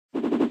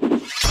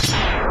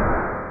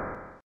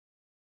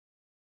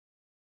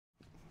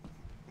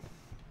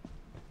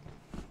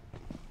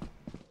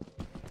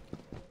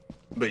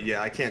But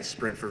yeah, I can't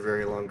sprint for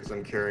very long because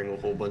I'm carrying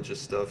a whole bunch of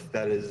stuff.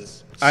 That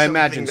is I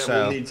imagine something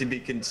that so. will need to be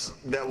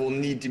that will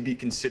need to be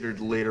considered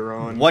later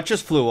on. What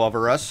just flew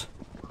over us?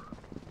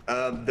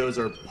 Those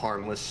are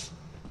harmless.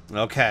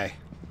 Okay.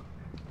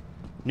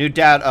 New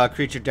data,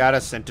 creature data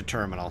sent to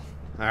terminal.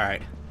 All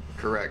right.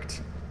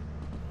 Correct.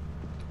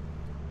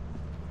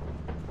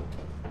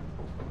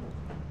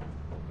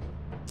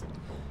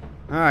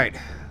 All right.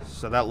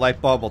 So that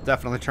light bulb will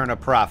definitely turn a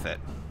profit.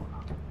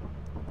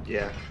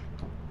 Yeah.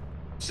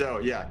 So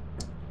yeah,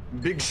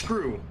 big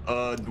screw,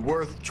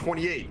 worth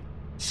 28.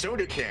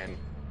 Soda can,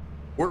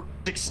 worth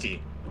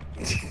 60.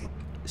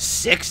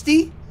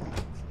 60?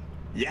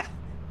 Yeah,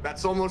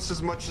 that's almost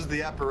as much as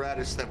the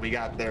apparatus that we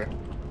got there.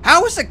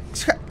 How is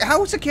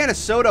a can of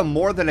soda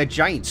more than a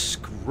giant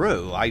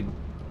screw? Like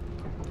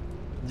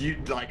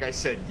I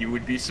said, you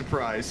would be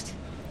surprised.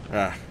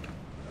 All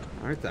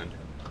right then.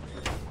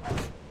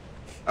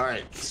 All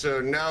right,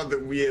 so now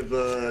that we have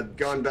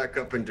gone back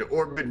up into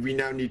orbit, we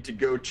now need to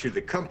go to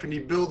the company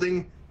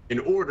building in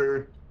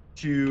order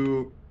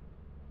to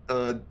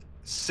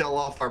sell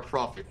off our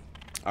profit.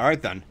 All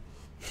right then.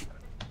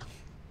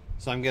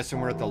 So I'm guessing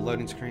we're at the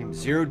loading screen.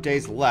 0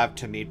 days left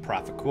to meet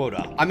profit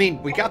quota. I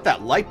mean, we got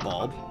that light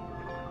bulb.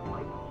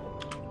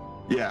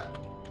 Yeah.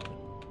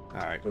 All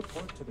right.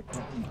 Report to the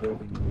company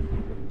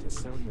building to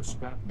sell your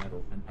scrap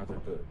metal and other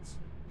goods.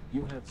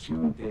 You have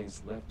 0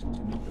 days left to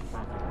meet the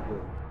profit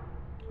quota.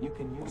 You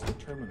can use the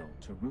terminal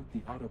to route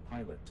the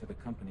autopilot to the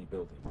company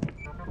building.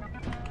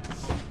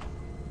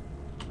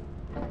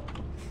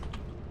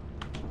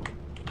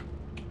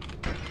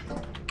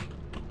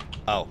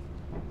 Oh.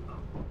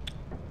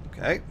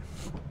 Okay.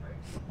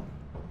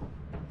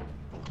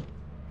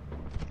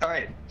 All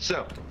right,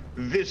 so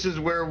this is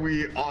where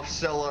we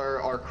off-sell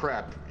our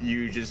crap.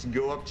 You just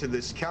go up to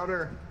this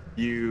counter,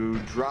 you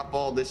drop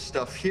all this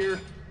stuff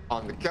here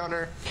on the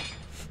counter,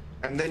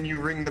 and then you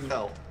ring the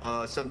bell.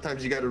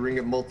 Sometimes you gotta ring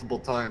it multiple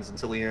times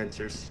until he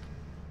answers.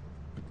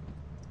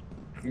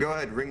 Go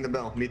ahead, ring the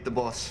bell, meet the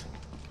boss.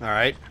 All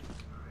right.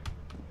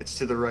 It's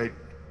to the right.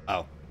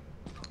 Oh.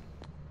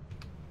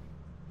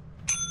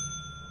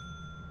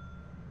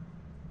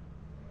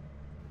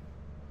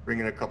 Ring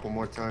it a couple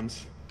more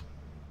times.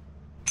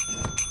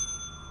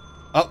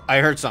 Oh, I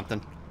heard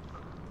something.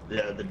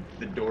 Yeah,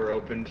 the door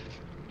opened.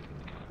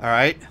 All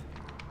right.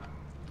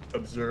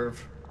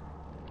 Observe.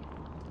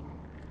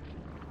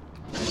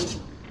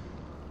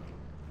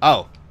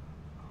 Oh.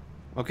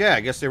 Okay, I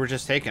guess they were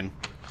just taken.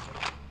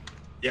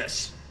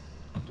 Yes.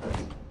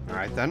 All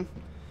right then.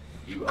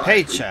 You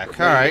Paycheck.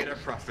 All right. made a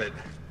profit.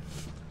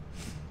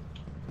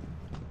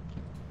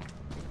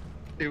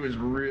 It was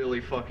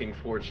really fucking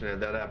fortunate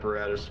that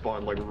apparatus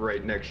spawned like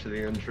right next to the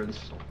entrance.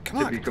 Come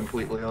to on. be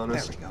completely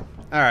honest. There we go.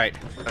 All right.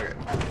 Okay.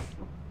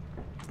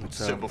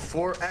 So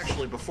before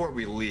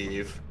we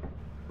leave,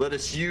 let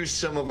us use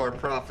some of our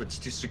profits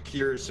to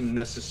secure some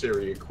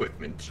necessary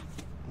equipment.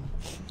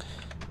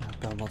 I've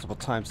gone multiple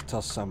times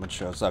until someone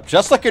shows up.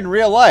 Just like in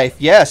real life.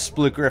 Yes,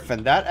 Blue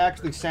Griffin. That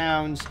actually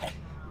sounds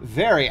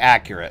very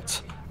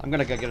accurate. I'm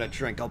gonna go get a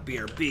drink. I'll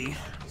BRB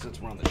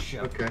since we're on the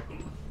ship. Okay.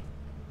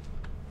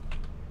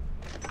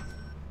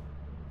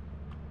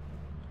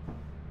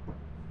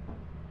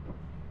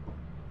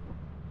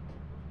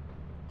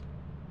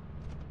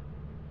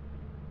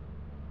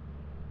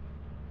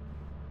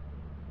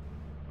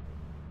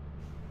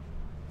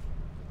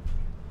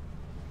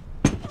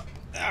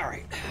 All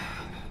right.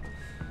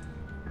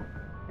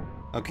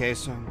 Okay,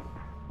 so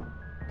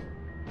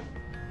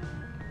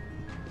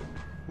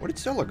where did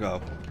Zilla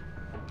go?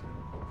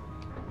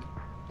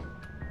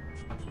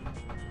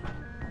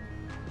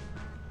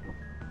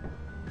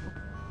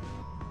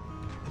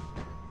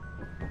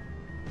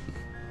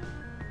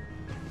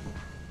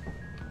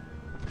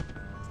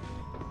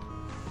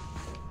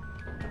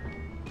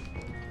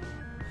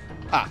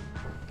 Ah.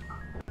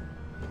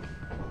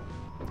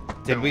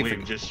 Did Don't we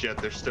leave just yet.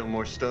 There's still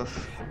more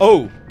stuff.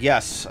 Oh,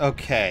 yes.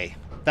 Okay.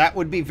 That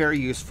would be very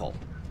useful.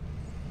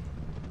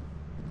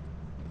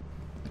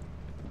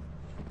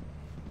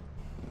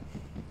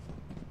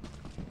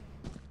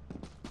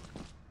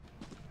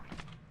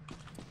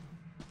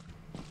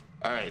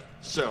 All right.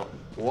 So,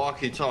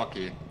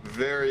 walkie-talkie,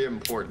 very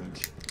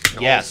important.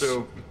 Yes.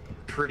 Also,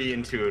 pretty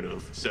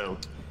intuitive. So,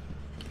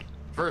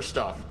 first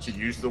off, to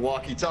use the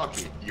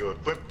walkie-talkie, you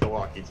equip the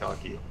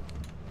walkie-talkie.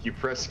 You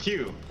press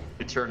Q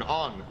to turn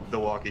on the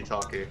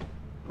walkie-talkie.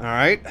 All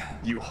right.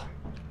 You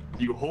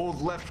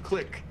hold left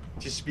click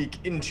to speak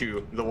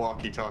into the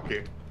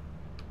walkie-talkie.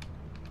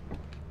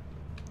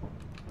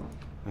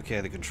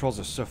 Okay, the controls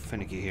are so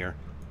finicky here.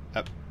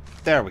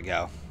 There we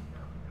go.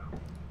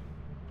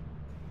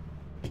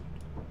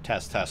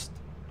 Test, test.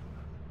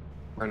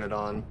 Turn it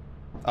on.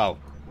 Oh.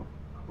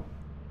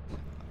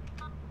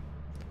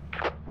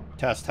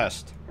 Test,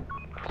 test.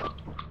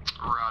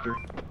 Roger.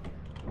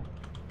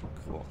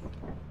 Cool.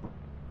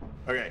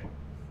 Okay.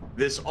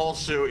 This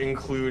also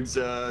includes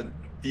the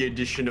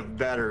addition of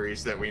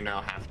batteries that we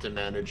now have to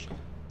manage.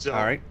 So,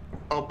 all right.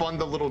 Up on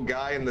the little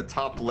guy in the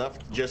top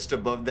left, just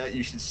above that,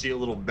 you should see a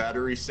little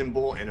battery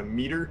symbol and a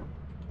meter.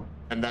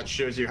 and that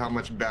shows you how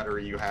much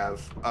battery you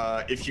have.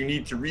 If you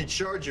need to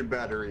recharge your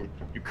battery,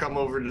 you come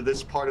over to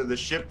this part of the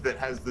ship that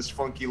has this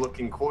funky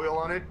looking coil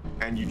on it,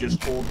 and you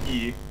just hold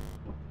E,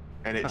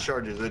 and it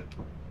charges it.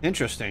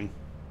 Interesting.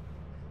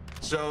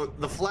 So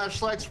the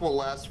flashlights will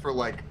last for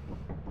like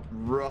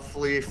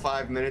roughly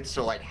 5 minutes,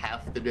 so like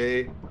half the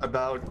day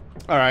about.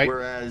 All right.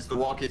 Whereas the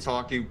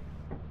walkie-talkie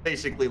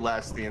basically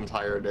lasts the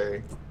entire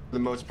day. For the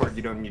most part,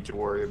 you don't need to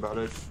worry about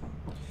it.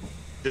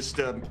 Just,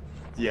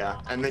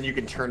 yeah, and then you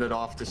can turn it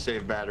off to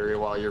save battery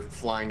while you're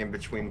flying in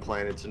between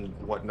planets and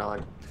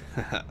whatnot.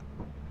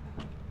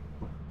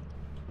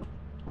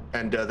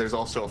 And there's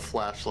also a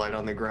flashlight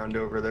on the ground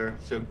over there,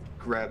 so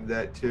grab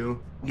that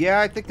too. Yeah,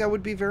 I think that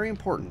would be very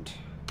important.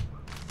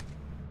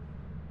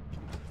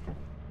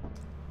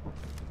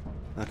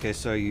 Okay,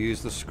 so you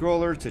use the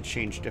scroller to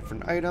change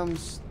different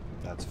items.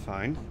 That's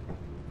fine.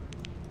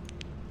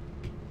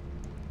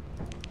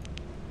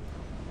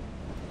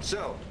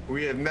 So,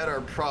 we have met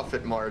our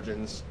profit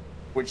margins,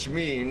 which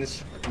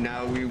means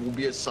now we will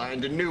be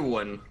assigned a new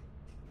one.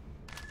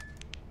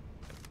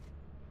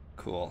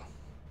 Cool.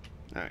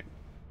 All right.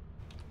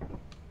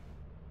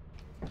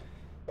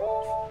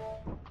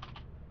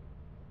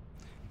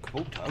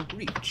 Quota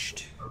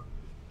reached.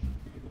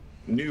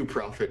 New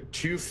profit,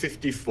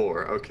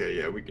 254. Okay,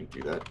 yeah, we can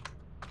do that.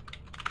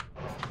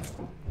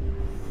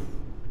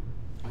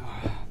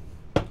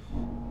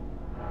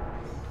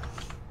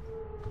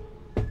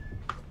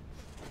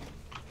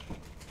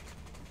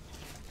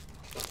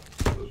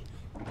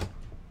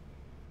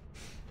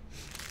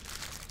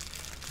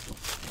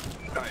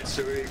 Alright,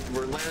 so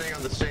we're landing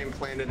on the same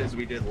planet as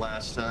we did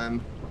last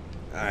time.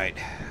 Alright.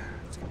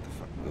 Let's get the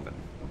fuck moving.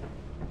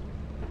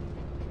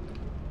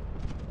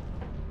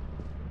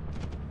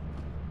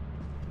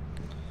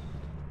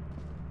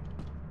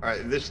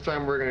 Alright, this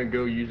time we're gonna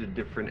go use a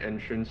different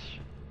entrance.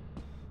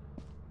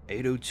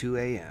 8:02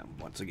 a.m.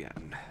 once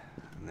again.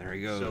 And there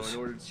he goes. So in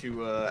order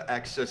to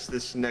access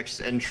this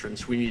next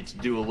entrance, we need to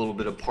do a little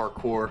bit of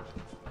parkour.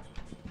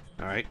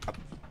 Alright.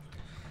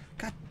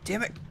 God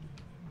damn it.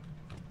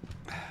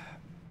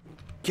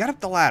 Get up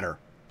the ladder.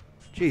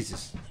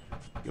 Jesus.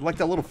 You're like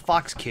that little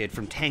fox kid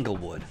from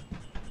Tanglewood.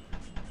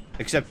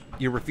 Except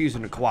you're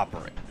refusing to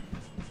cooperate.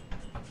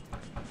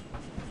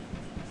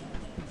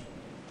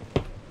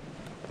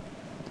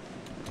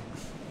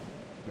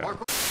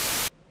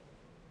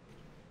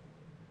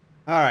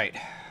 Alright.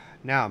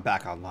 Now I'm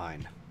back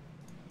online.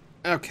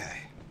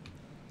 Okay.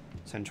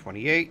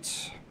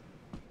 10:28.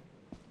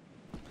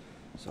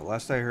 So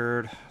last I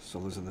heard,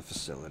 Sola's in the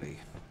facility.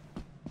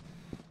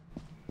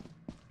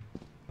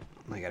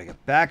 I gotta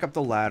get back up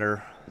the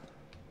ladder.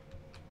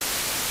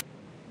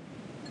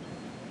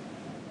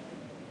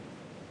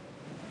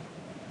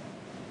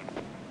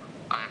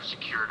 I have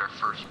secured our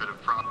first bit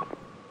of profit.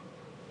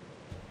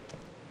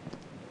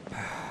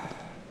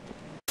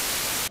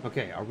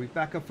 Okay, are we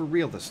back up for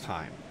real this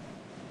time?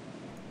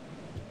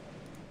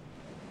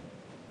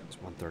 It's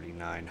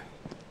 1:39.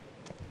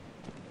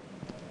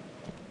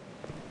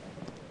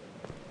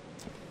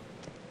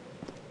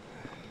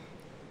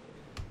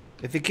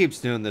 If he keeps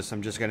doing this,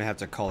 I'm just gonna have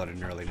to call it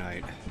an early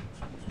night.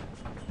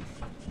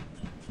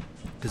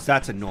 Because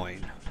that's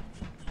annoying.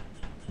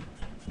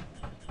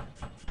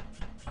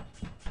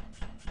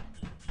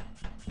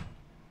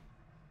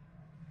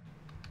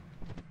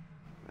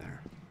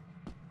 There.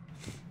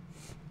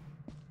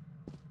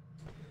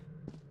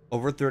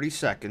 Over 30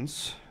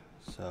 seconds.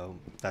 So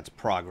that's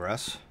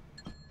progress.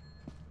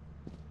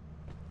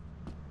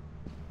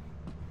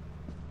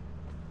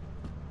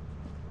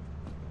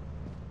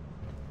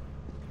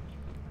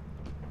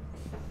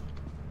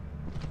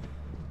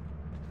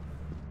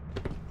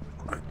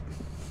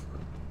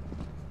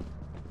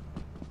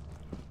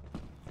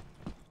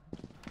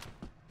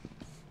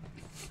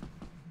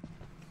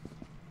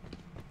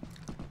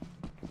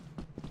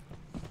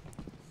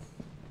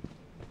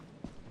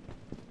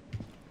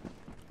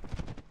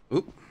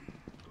 Oop.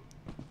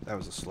 That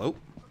was a slope.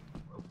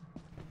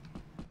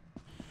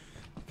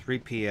 3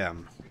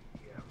 p.m.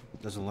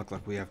 Doesn't look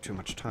like we have too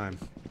much time.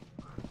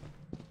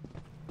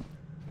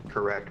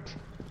 Correct.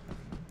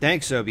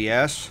 Thanks,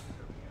 OBS.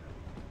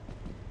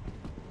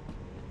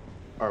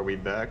 Are we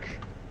back?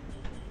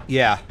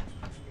 Yeah.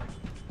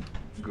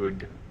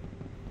 Good.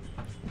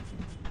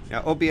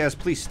 Now, OBS,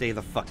 please stay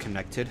the fuck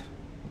connected.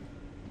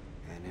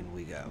 And in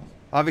we go.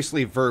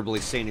 Obviously, verbally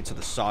saying it to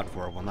the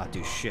software will not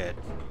do shit.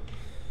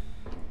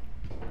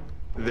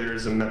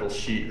 There's a metal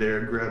sheet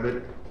there, grab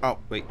it. Oh,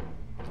 wait.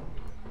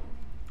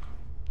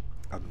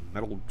 A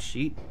metal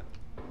sheet?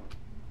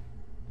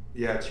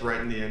 Yeah, it's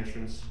right in the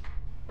entrance.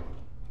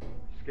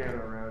 Scan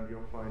around,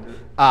 you'll find it.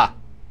 Ah.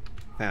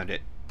 Found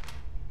it.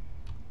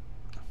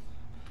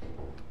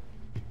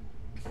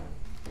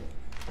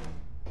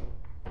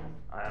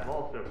 I have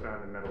also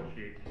found a metal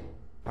sheet.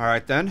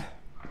 Alright then.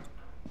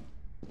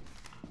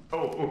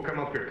 Oh, come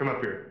up here, come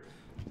up here.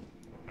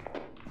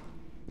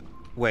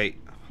 Wait.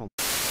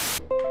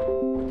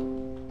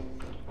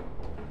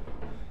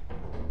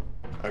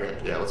 Okay,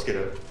 yeah, let's get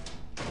it.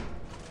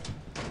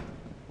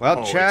 Well,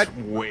 Oh, Chad. it's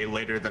way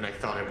later than I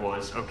thought it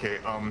was. Okay,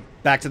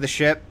 Back to the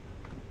ship.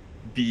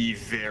 be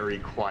very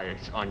quiet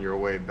on your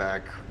way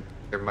back.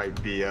 There might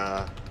be,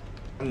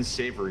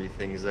 unsavory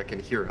things that can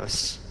hear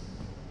us.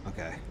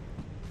 Okay.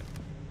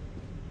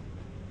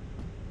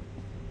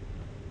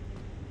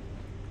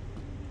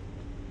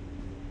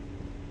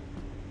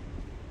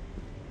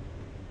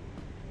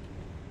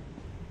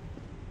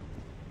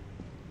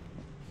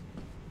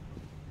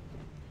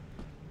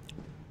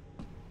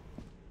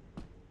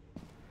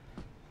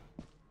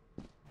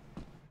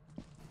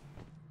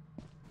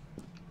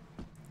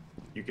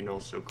 You can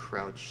also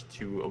crouch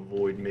to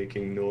avoid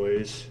making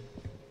noise.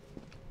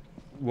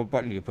 What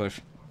button do you push?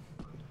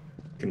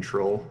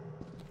 Control.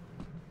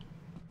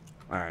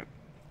 Alright.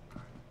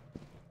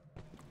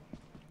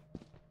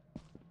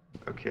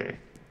 Okay.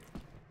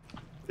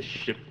 The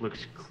ship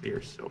looks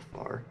clear so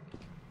far.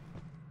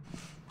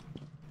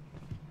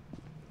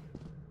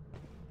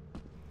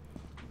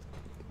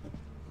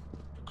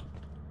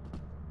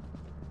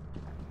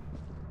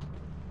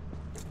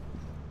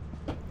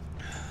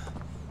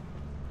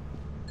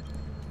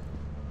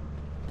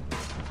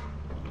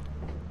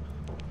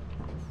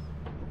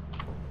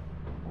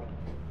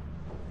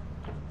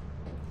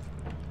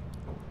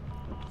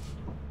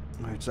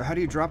 Alright, so how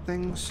do you drop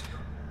things?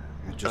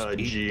 Just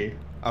E? G.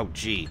 Oh,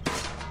 G.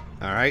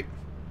 Alright.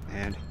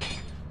 And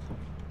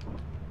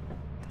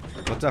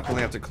we'll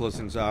definitely have to close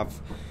things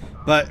off.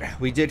 But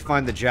we did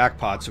find the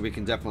jackpot, so we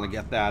can definitely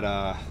get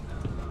that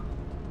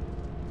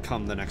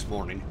come the next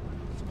morning.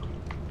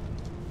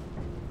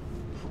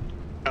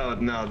 Oh,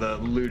 no, the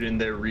loot in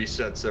there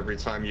resets every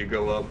time you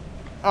go up.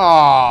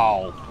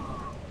 Oh!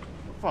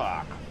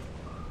 Fuck.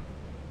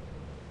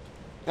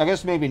 I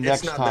guess maybe next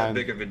It's not time. that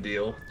big of a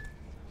deal.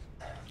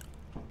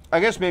 I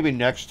guess maybe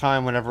next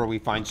time, whenever we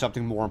find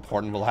something more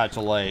important, we'll have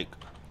to, like,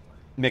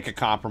 make a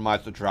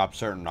compromise to drop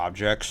certain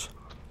objects.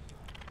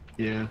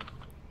 Yeah.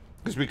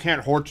 Because we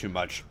can't hoard too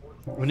much.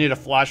 We need a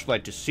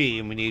flashlight to see,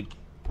 and we need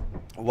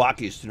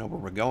walkies to know where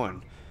we're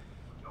going.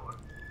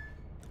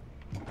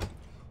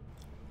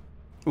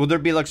 Will there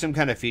be, like, some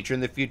kind of feature in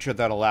the future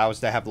that allows us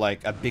to have,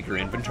 like, a bigger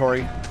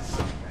inventory?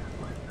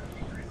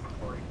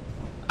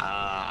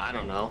 I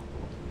don't know.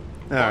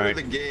 All Part right. of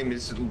the game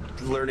is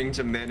learning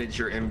to manage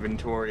your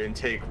inventory and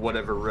take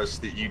whatever risks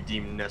that you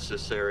deem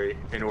necessary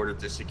in order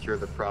to secure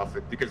the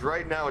profit. Because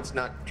right now it's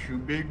not too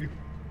big,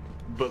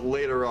 but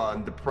later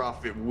on the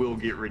profit will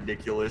get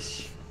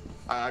ridiculous.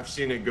 I've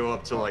seen it go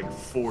up to like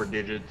 4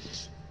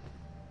 digits.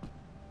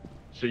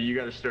 So you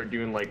got to start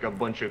doing like a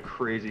bunch of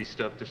crazy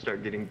stuff to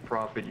start getting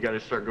profit. You got to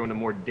start going to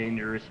more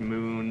dangerous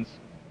moons,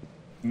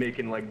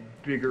 making like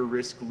bigger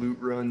risk loot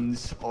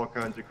runs, all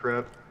kinds of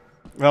crap.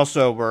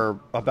 Also, we're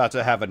about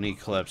to have an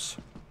eclipse,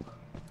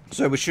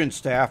 so we shouldn't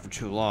stay out for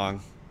too long.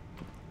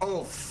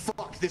 Oh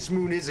fuck, this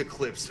moon is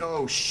eclipsed.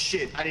 Oh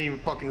shit, I didn't even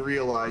fucking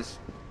realize.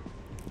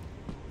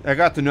 I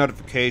got the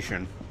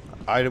notification.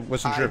 I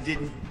wasn't sure.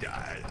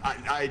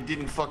 I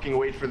didn't fucking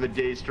wait for the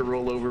days to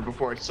roll over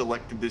before I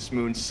selected this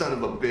moon. Son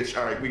of a bitch.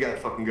 Alright, we gotta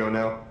fucking go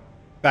now.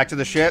 Back to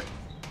the ship.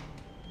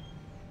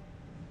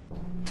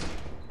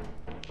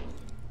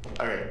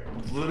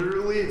 Alright,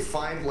 literally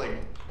find like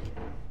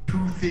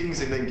 2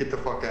 things and then get the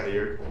fuck out of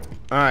here.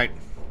 Alright.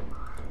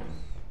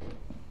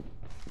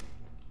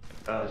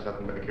 There's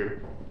nothing back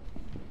here.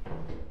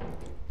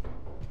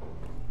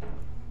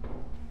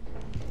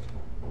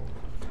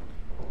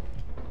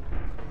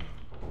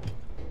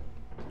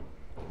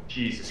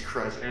 Jesus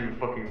Christ, I didn't even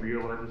fucking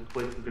realize this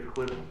place is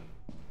eclipsed.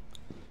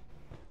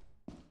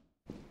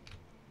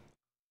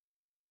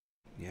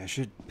 Yeah, I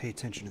should pay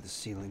attention to the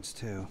ceilings,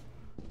 too.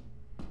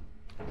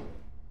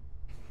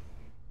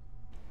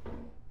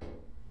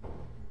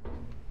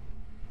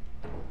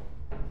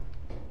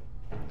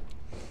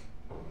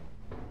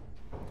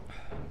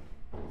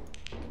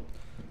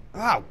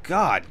 Oh,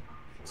 God.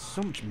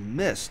 So much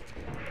mist.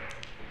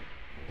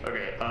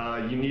 Okay,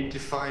 you need to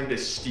find a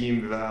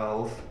steam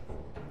valve.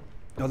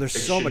 Oh, there's It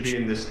so should much. be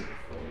in this.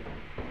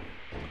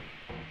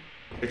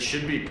 It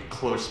should be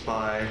close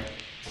by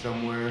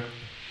somewhere.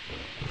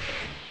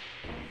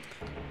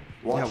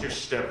 Watch Yeah. your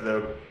step though.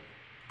 Or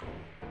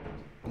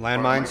it might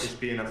Landmines? just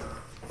be in a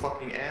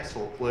fucking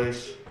asshole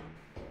place.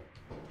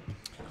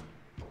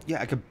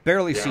 Yeah, I could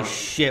barely see Yeah.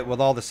 shit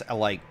with all this,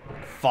 like,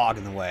 fog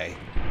in the way.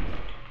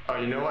 Oh,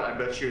 you know what? I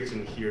bet you it's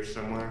in here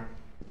somewhere.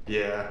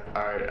 Yeah.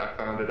 All right, I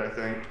found it. I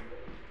think.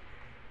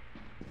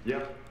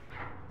 Yep.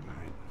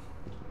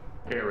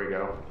 Here we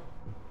go.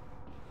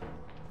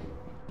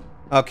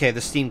 Okay,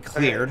 the steam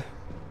cleared.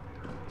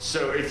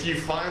 So if you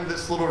find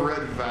this little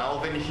red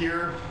valve in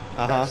here,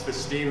 that's the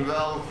steam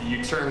valve.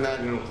 You turn that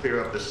and it'll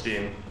clear up the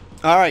steam.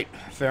 Alright,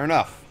 fair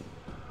enough.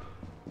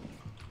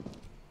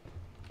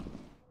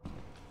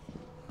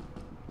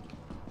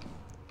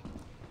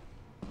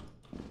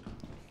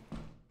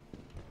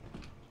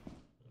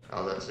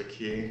 Oh, that's a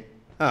key.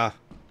 Huh.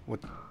 What?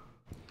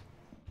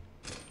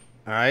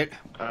 Alright.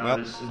 Well,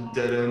 This is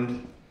dead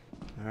end.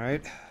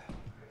 alright.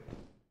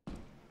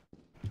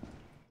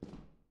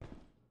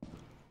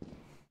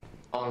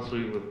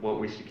 honestly, with what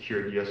we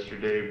secured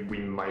yesterday, we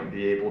might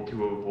be able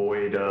to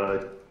avoid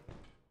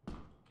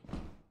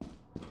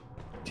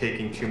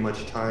taking too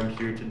much time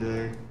here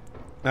today.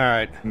 All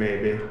right.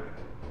 Maybe.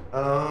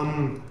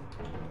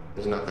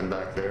 There's nothing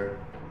back there.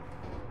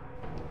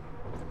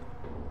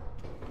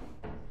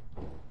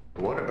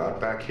 What about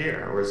back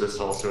here? Or is this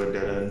also a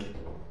dead end?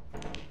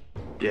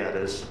 Yeah, it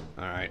is.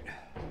 All right.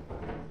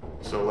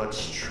 So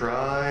let's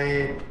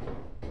try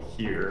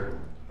here.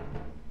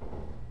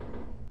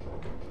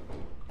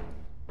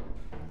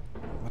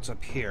 What's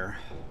up here?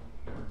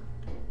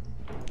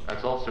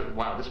 That's also,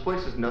 wow, this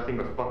place is nothing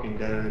but fucking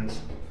dead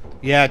ends.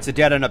 Yeah, it's a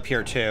dead end up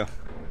here too.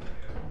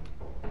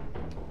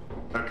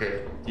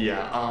 Okay,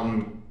 yeah,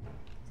 I'm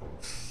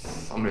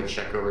gonna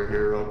check over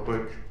here real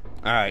quick.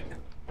 All right.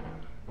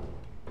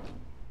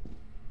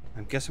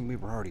 I'm guessing we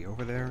were already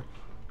over there.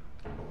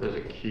 There's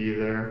a key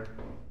there.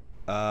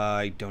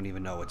 I don't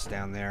even know what's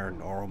down there,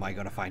 nor am I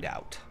gonna find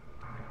out.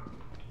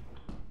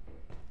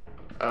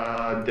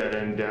 Dead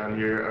end down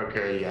here.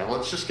 Okay, yeah,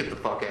 let's just get the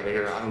fuck out of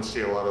here. I don't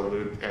see a lot of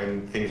loot,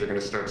 and things are gonna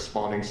start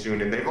spawning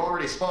soon, and they've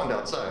already spawned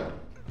outside.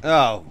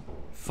 Oh,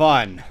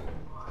 fun.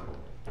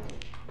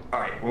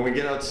 Alright, when we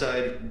get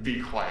outside,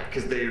 be quiet,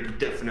 because they're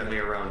definitely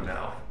around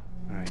now.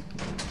 Alright.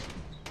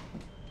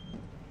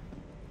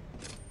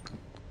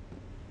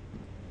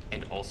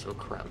 And also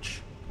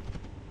crouch.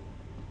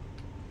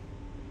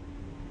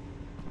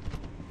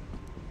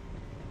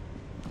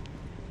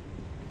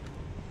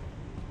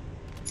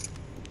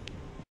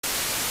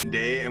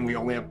 Day, and we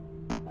only have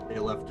a day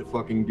left to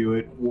fucking do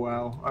it.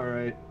 Wow,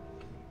 alright.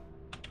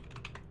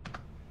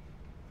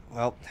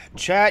 Well,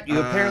 chat, you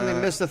apparently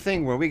missed the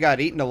thing where we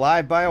got eaten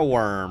alive by a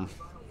worm.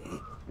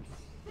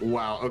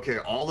 Wow, okay,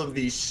 all of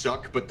these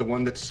suck, but the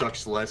one that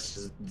sucks less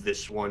is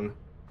this one.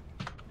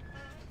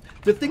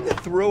 The thing that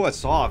threw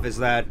us off is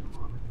that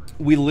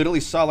we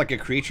literally saw like a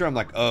creature. I'm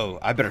like, oh,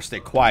 I better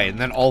stay quiet. And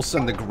then all of a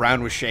sudden the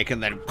ground was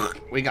shaking, then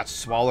we got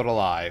swallowed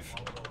alive.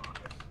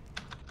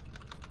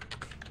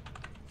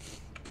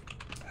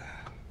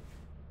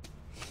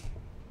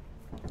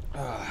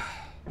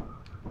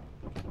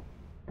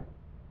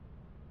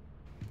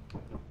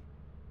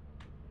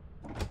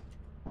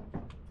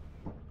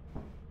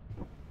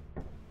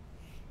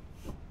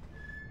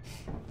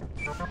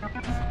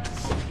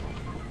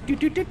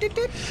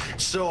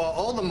 So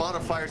all the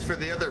modifiers for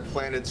the other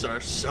planets are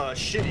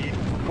shitty.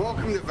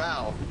 Welcome to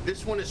Val.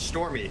 This one is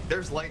stormy.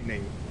 There's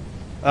lightning.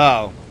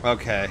 Oh,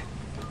 okay.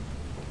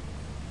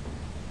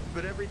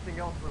 But everything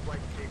else was like...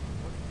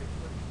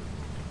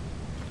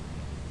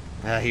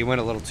 He went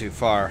a little too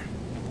far.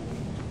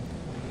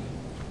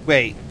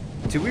 Wait,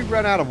 did we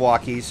run out of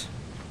walkies?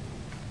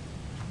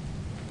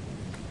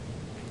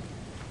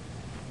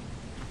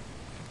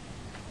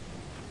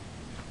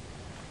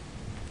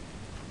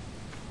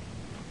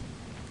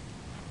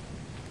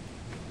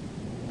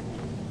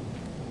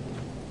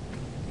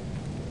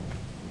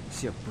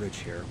 See a bridge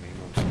here. Maybe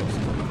I'm supposed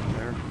to go from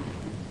there.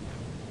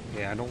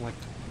 Yeah, I don't like.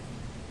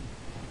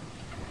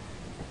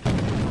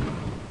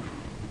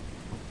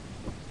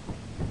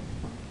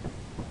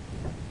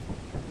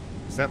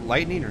 Is that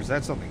lightning or is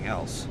that something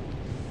else?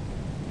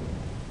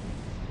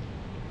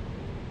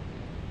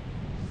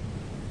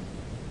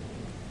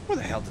 Where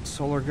the hell did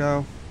Solar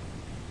go?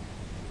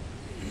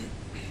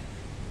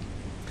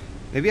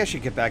 Maybe I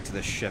should get back to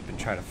the ship and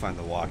try to find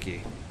the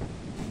walkie.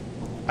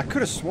 I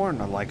could have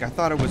sworn I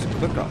thought it was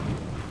equipped on.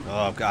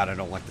 Oh god, I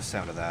don't like the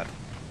sound of that.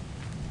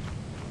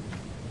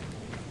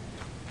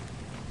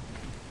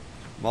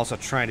 I'm also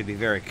trying to be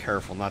very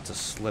careful not to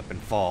slip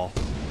and fall.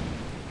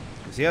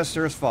 Because yes,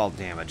 there is fall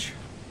damage.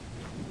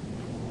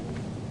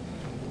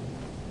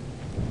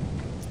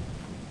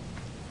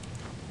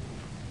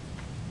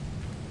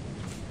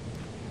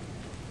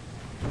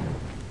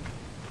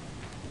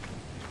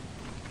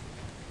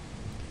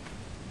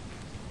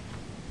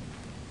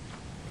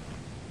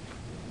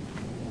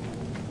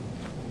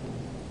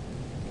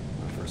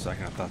 For a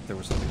second I thought there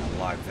was something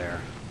alive there.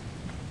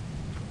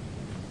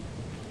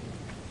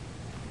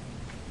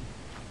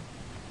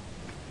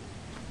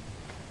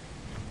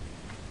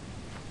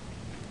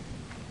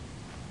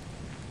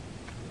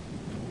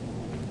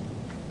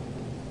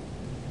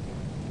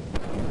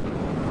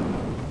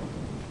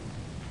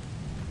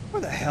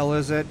 Where the hell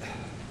is it?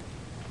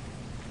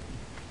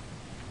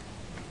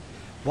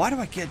 Why do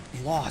I get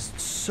lost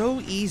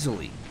so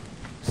easily?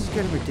 This is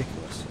getting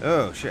ridiculous.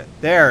 Oh shit.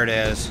 There it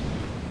is.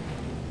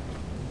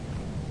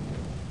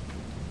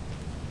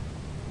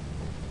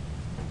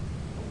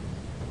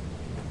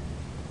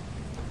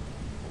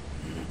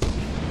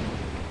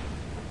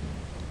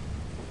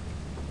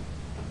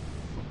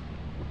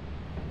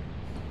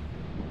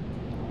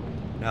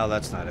 No,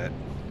 that's not it.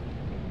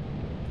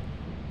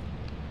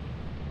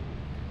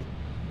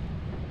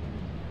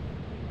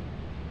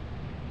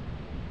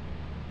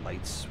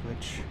 Light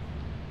switch.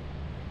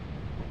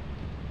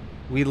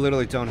 We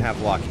literally don't have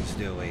walkies,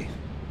 do we?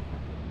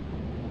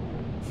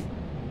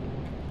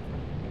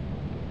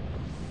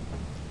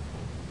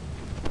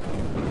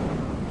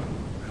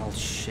 Well,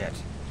 shit.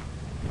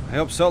 I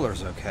hope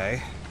Solar's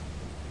okay.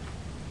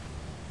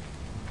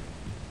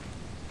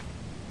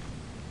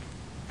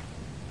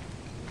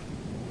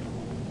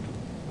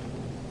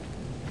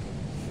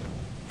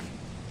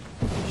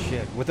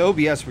 Shit, with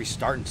OBS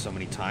restarting so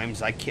many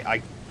times, I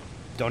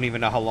don't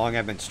even know how long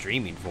I've been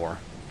streaming for,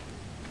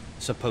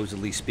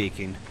 supposedly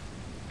speaking.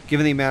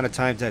 Given the amount of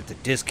times I have to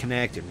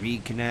disconnect and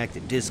reconnect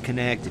and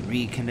disconnect and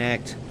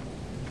reconnect.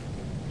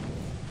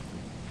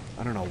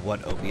 I don't know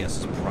what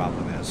OBS's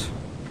problem is.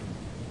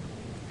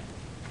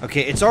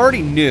 Okay, it's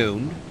already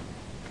noon.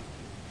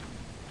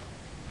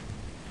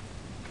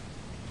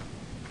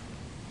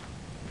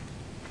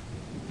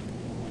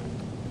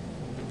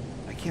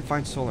 I can't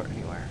find solar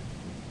anywhere.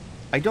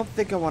 I don't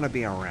think I want to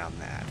be around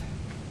that.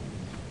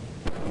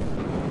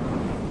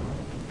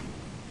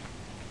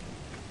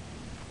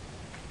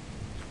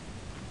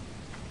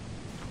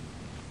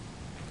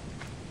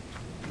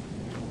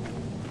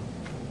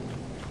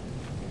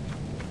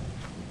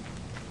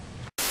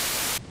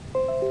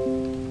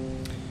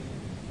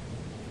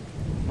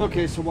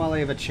 Okay, so while I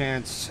have a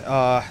chance,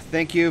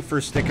 thank you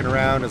for sticking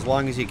around as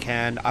long as you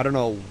can. I don't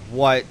know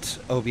what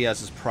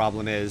OBS's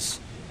problem is.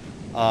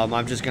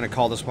 I'm just going to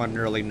call this one an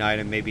early night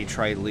and maybe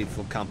try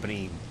Lethal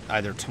Company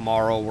either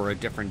tomorrow or a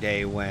different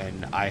day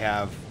when I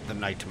have the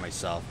night to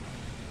myself.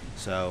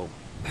 So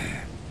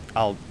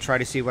I'll try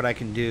to see what I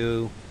can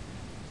do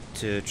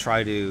to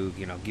try to,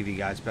 you know, give you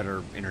guys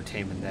better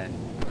entertainment than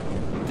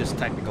this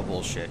technical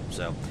bullshit.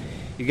 So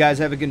you guys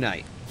have a good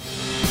night.